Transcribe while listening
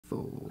4.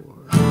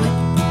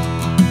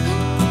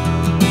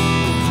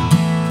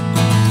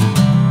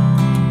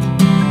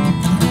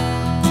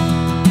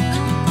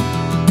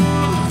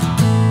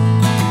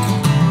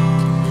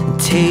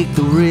 Take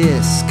the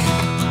risk.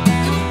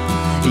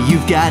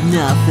 You've got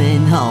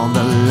nothing on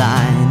the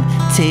line.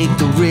 Take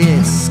the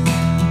risk.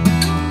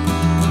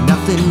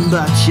 Nothing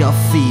but your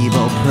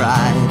feeble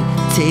pride.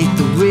 Take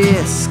the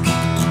risk,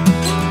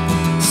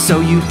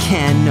 so you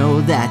can know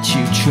that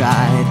you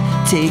tried.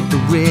 Take the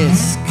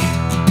risk,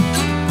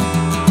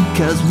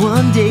 'cause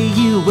one day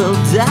you will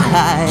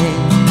die.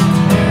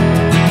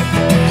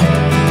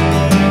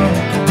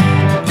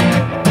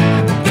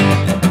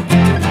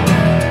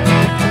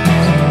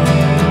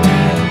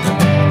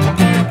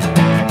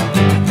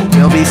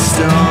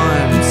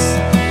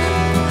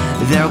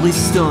 There'll be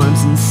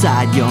storms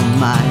inside your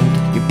mind.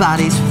 Your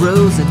body's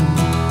frozen,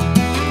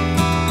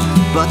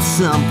 but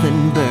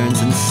something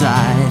burns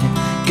inside.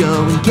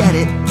 Go and get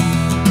it,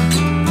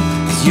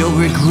 'cause you'll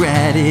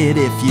regret it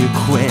if you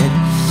quit.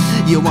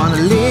 You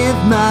wanna live,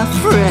 my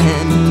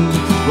friend?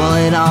 Well,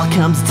 it all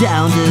comes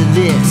down to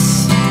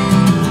this.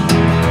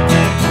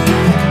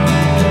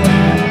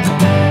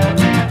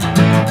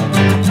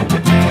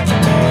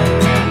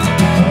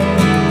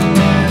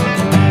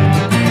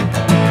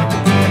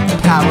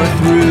 Power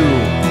through.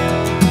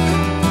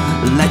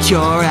 Let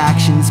your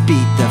actions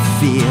beat the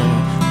fear.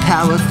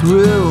 Power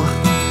through.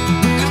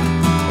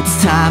 It's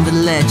time to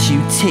let you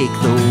take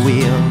the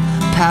wheel.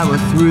 Power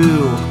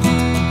through.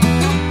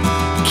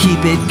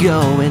 Keep it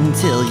going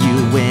till you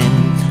win.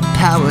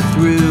 Power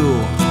through.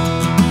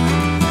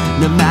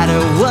 No matter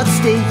what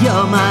state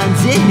your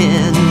mind's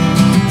in.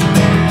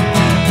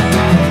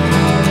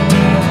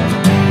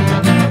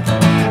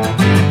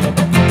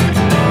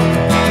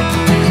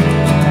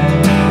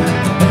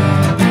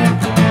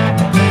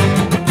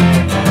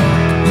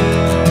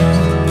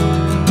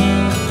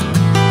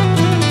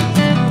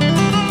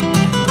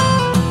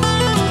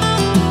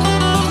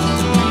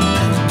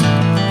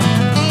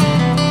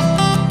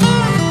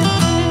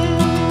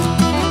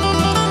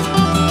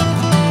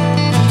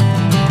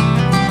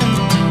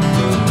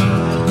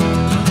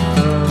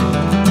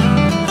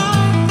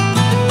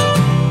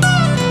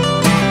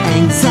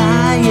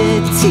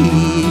 Anxiety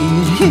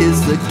is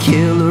the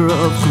killer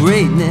of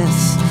greatness.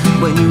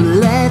 When you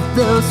let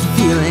those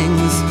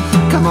feelings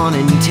come on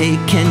and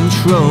take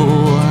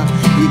control,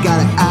 you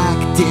gotta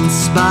act in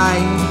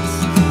spite.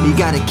 You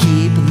gotta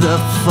keep the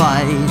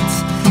fight.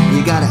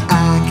 You gotta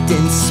act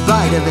in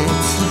spite of it.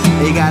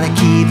 You gotta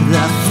keep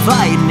the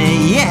fight,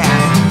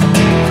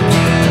 yeah.